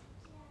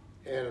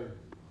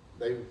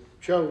they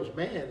chose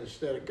man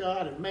instead of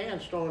God, and man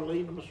started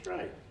leading them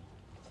astray.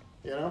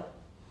 You know?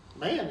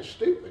 Man is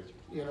stupid,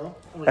 you know?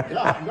 I mean,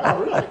 God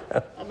really.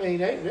 I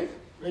mean,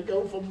 they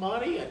go for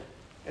money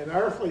and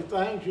earthly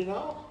things, you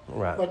know?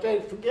 Right. But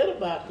they forget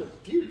about the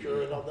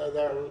future and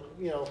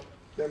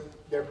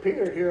their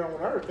period here on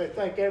earth. They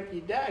think after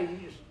you die,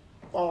 you just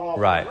fall off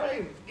the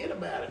grave and forget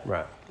about it.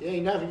 Right. You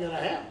ain't nothing going to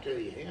happen to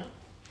you,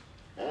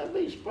 And I'd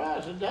be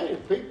surprised today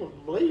if people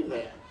believe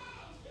that.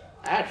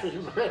 Actually,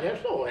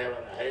 there's no heaven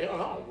or hell.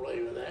 I don't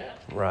believe in that.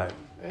 Right.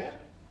 Yeah.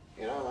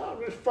 You know, I'll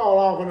just fall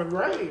off in the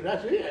grave.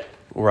 That's it.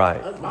 Right.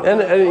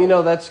 And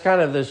that's kind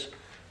of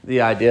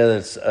the idea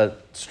that's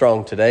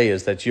strong today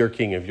is that you're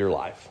king of your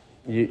life.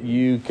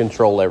 You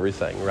control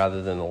everything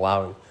rather than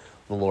allowing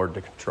the Lord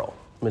to control.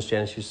 Miss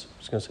Janice, she's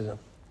going to say something.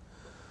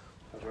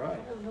 That's right.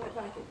 I don't know if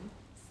I can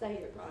say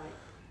it right.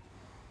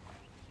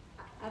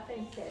 I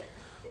think that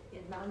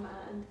in my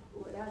mind,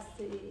 what I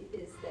see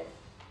is that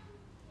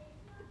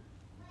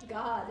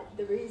God,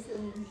 the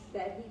reason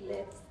that He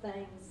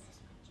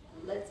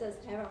lets us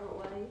have our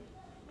way,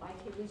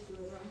 like He was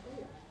doing right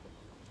there.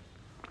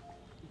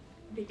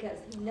 Because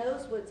He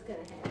knows what's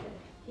going to happen.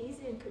 He's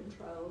in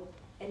control,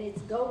 and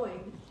it's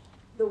going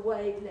the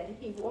way that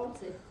He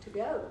wants it to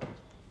go.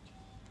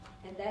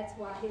 And that's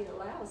why He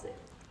allows it,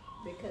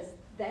 because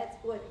that's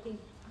what He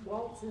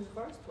wants in the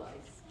first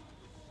place.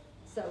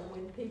 So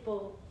when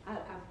people, I'm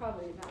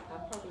probably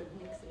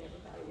mixing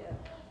everybody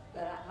up,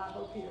 but I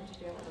hope you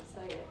understand what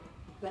I'm saying.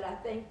 But I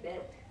think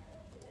that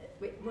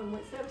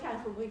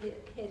sometimes when we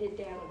get headed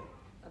down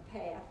a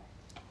path,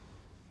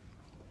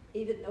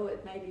 even though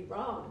it may be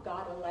wrong,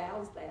 God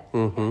allows that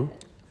to happen.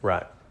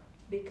 Right.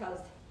 Because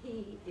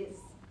He is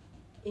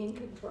in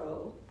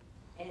control,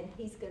 and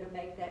He's going to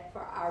make that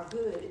for our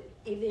good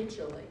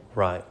eventually.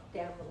 Right.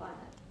 Down the line.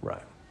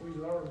 Right. We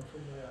learn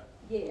from that.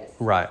 Yes.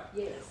 Right.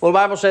 Yes. Well, the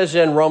Bible says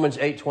in Romans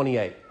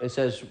 8:28, it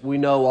says, we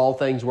know all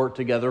things work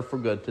together for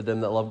good to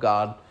them that love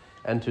God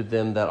and to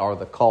them that are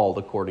the called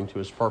according to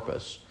His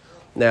purpose.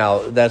 Now,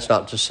 that's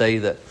not to say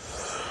that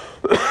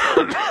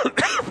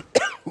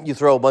you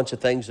throw a bunch of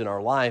things in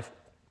our life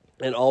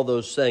and all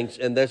those things,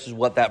 and this is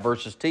what that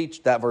verse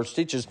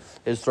teaches,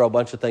 is throw a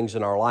bunch of things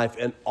in our life,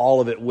 and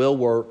all of it will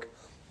work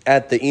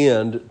at the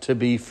end to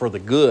be for the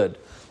good,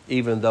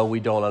 even though we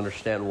don't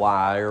understand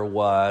why or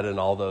what and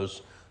all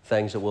those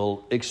things that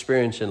we'll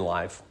experience in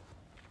life.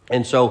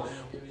 And so,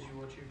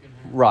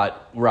 right.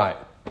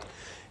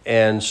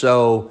 And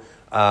so,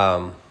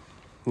 I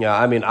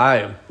mean,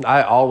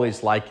 I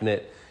always liken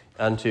it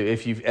unto,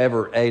 if you've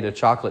ever ate a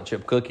chocolate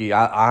chip cookie,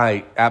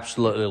 I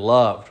absolutely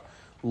love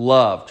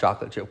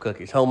chocolate chip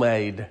cookies,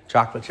 homemade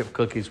chocolate chip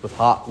cookies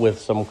with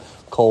some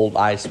cold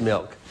ice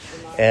milk.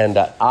 And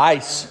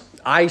ice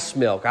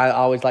milk. I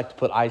always like to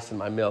put ice in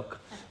my milk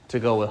to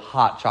go with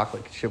hot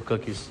chocolate chip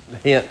cookies.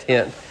 Hint,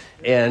 hint.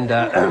 And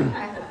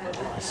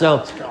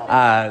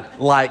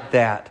like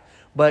that.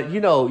 But,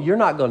 you're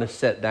not going to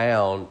sit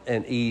down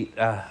and eat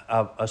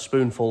a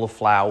spoonful of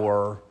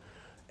flour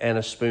and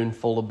a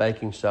spoonful of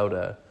baking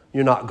soda.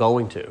 You're not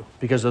going to,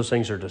 because those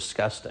things are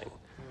disgusting.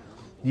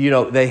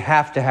 They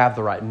have to have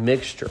the right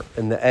mixture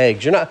in the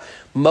eggs.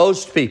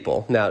 Most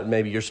people, now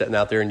maybe you're sitting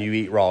out there and you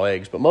eat raw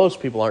eggs, but most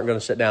people aren't going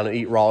to sit down and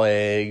eat raw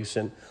eggs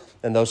and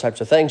those types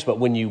of things. But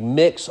when you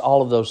mix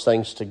all of those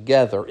things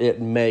together,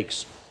 it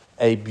makes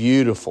a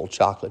beautiful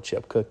chocolate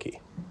chip cookie.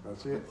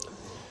 That's it.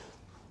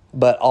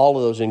 But all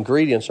of those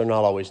ingredients are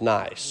not always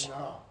nice.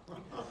 No.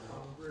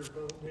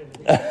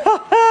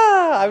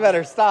 I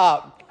better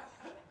stop.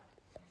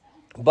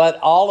 But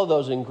all of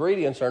those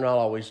ingredients are not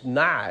always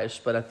nice,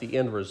 but at the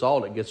end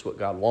result, it gets what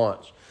God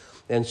wants.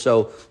 And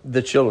so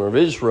the children of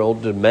Israel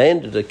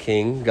demanded a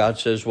king. God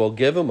says, well,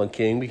 give them a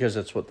king because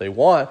that's what they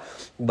want.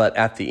 But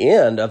at the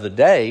end of the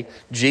day,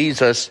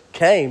 Jesus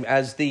came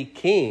as the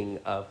King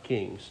of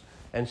Kings.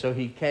 And so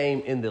he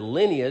came in the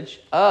lineage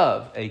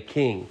of a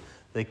king,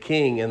 the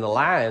king and the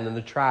lion in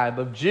the tribe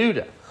of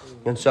Judah.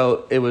 And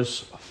so it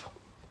was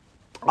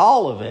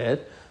all of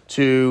it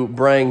to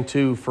bring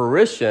to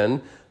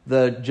fruition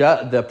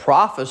the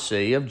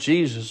prophecy of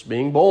Jesus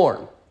being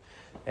born.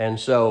 And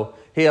so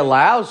he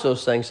allows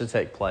those things to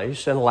take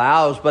place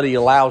but he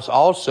allows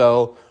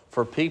also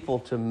for people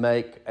to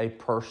make a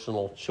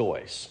personal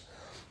choice.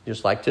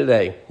 Just like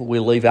today, we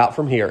leave out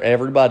from here,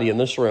 everybody in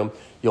this room,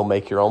 you'll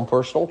make your own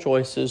personal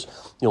choices,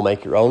 you'll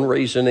make your own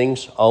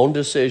reasonings, own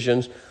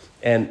decisions,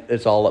 and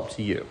it's all up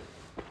to you.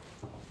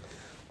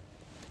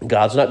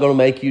 God's not going to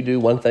make you do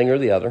one thing or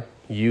the other.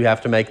 You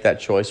have to make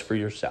that choice for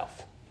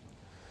yourself.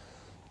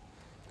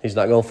 He's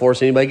not going to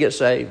force anybody to get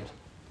saved.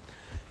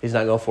 He's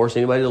not going to force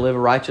anybody to live a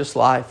righteous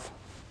life.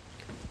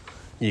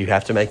 You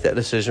have to make that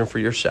decision for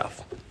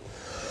yourself.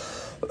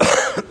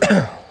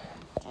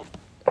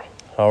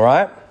 All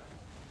right?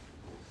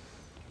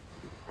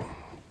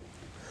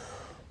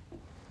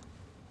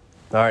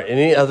 All right,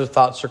 any other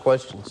thoughts or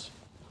questions?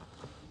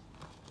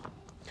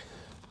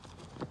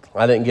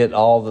 I didn't get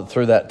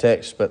through that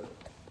text, but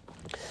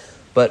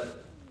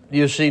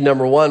you see,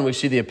 number one, we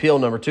see the appeal.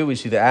 Number two, we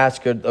see the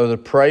ask or the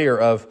prayer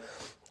of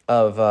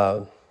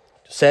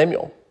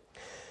Samuel.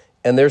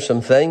 And there's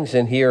some things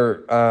in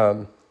here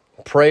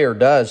prayer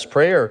does.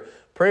 Prayer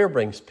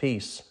brings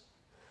peace.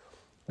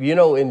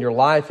 In your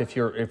life, if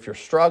you're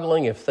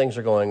struggling, if things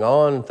are going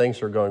on,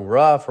 things are going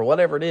rough, or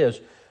whatever it is,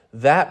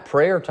 that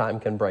prayer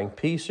time can bring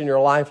peace in your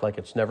life like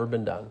it's never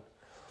been done.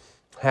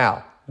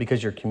 How?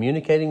 Because you're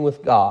communicating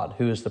with God,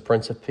 who is the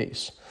Prince of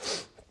Peace.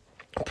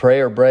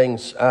 Prayer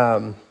brings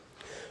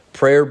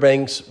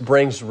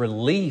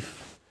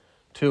relief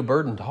to a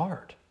burdened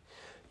heart.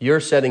 You're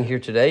sitting here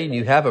today and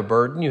you have a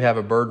burden, you have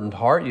a burdened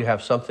heart, you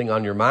have something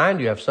on your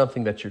mind, you have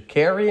something that you're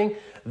carrying.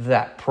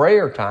 That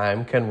prayer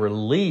time can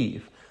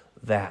relieve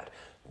that.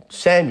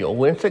 Samuel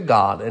went to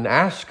God and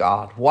asked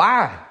God,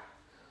 why?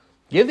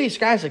 Give these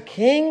guys a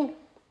king?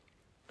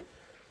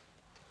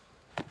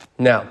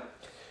 Now,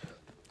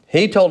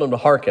 he told them to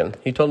hearken.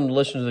 He told them to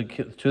listen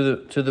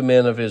to the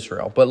men of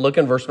Israel. But look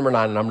in verse number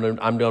 9, and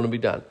I'm going to be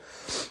done.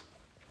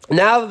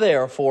 Now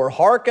therefore,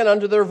 hearken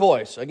unto their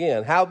voice.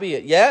 Again,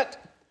 howbeit yet,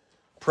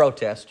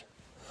 protest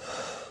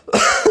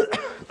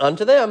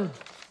unto them.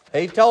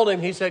 God told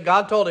him, he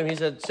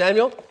said,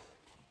 Samuel,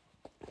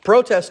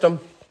 protest them.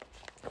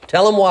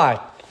 Tell them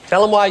why.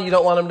 Tell them why you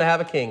don't want them to have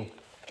a king.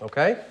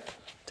 Okay?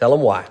 Tell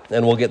them why.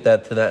 And we'll get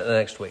to that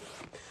next week.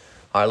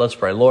 All right, let's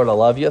pray. Lord, I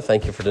love you.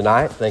 Thank you for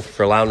tonight. Thank you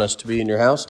for allowing us to be in your house.